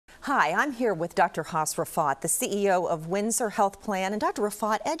Hi, I'm here with Dr. Rifaat, the CEO of Windsor Health Plan. And Dr.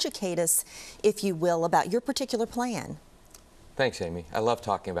 Rifaat, educate us, if you will, about your particular plan. Thanks, Amy. I love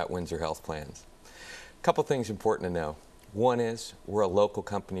talking about Windsor Health Plans. A couple things important to know. One is we're a local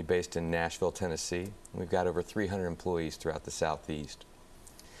company based in Nashville, Tennessee. We've got over 300 employees throughout the Southeast.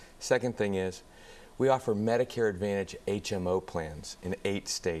 Second thing is we offer Medicare Advantage HMO plans in 8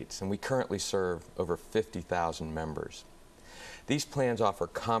 states, and we currently serve over 50,000 members. These plans offer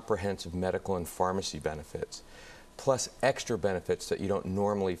comprehensive medical and pharmacy benefits, plus extra benefits that you don't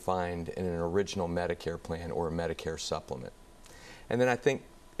normally find in an original Medicare plan or a Medicare supplement. And then I think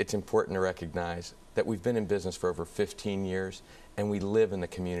it's important to recognize that we've been in business for over 15 years and we live in the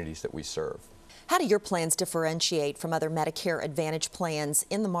communities that we serve. How do your plans differentiate from other Medicare Advantage plans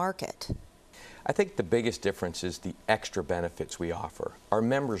in the market? I think the biggest difference is the extra benefits we offer. Our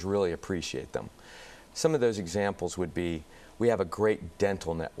members really appreciate them. Some of those examples would be we have a great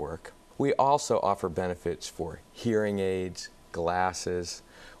dental network. We also offer benefits for hearing aids, glasses.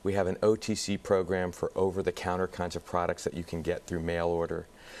 We have an OTC program for over-the-counter kinds of products that you can get through mail order.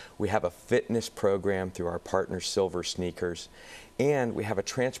 We have a fitness program through our partner Silver Sneakers. And we have a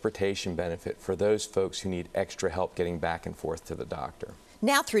transportation benefit for those folks who need extra help getting back and forth to the doctor.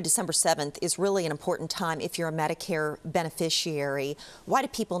 Now through December 7th is really an important time if you're a Medicare beneficiary. Why do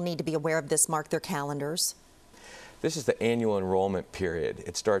people need to be aware of this? Mark their calendars. This is the annual enrollment period.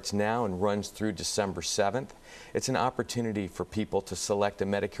 It starts now and runs through December 7th. It's an opportunity for people to select a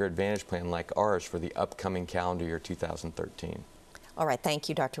Medicare Advantage plan like ours for the upcoming calendar year 2013. All right, thank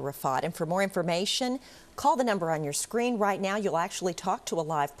you, Dr. Rifaat. And for more information, call the number on your screen right now. You'll actually talk to a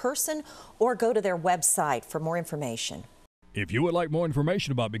live person or go to their website for more information. If you would like more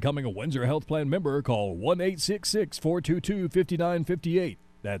information about becoming a Windsor Health Plan member, call 1-866-422-5958.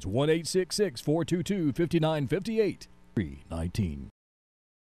 That's 1-866-422-5958. 319.